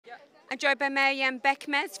I'm joined by Meryem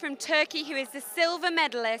Bekmez from Turkey, who is the silver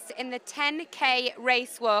medalist in the 10K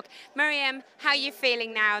race walk. Meryem, how are you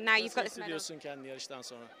feeling now? Now you've got this medal. Nasıl hissediyorsun kendini yarıştan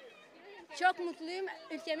sonra? Çok mutluyum.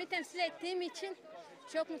 Ülkemi temsil ettiğim için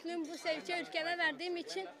çok mutluyum. Bu sevinci ülkeme verdiğim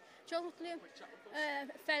için çok mutluyum.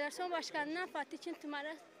 Federasyon Başkanı'na, Fatih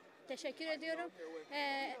Tümer'e teşekkür ediyorum.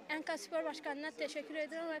 Enka Spor Başkanı'na teşekkür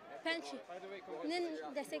ediyorum ve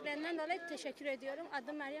Pençi'nin desteklerinden dolayı teşekkür ediyorum.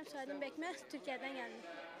 Adım Meryem, soyadım Bekmez, Türkiye'den geldim.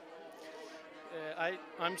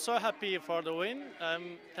 I'm so happy for the win.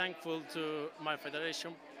 I'm thankful to my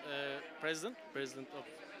federation president of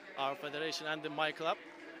our federation and my club.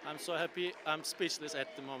 I'm so happy. I'm speechless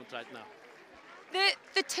at the moment right now.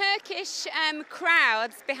 The Turkish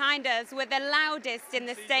crowds behind us were the loudest in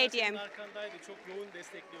the stadium. Arkandaydı, çok yoğun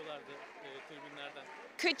destekliyorlardı tribünlerden.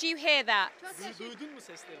 Could you hear that? Duydun mu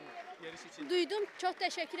seslerini yarış için? Duydum. Çok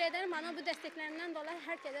teşekkür ederim. Bana bu desteklerinden dolayı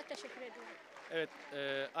herkese teşekkür ediyorum. Evet,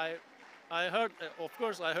 I heard, of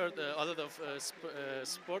course, I heard a lot of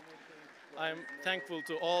sport. I'm thankful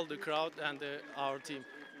to all the crowd and our team.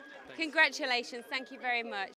 Thanks. Congratulations. Thank you very much.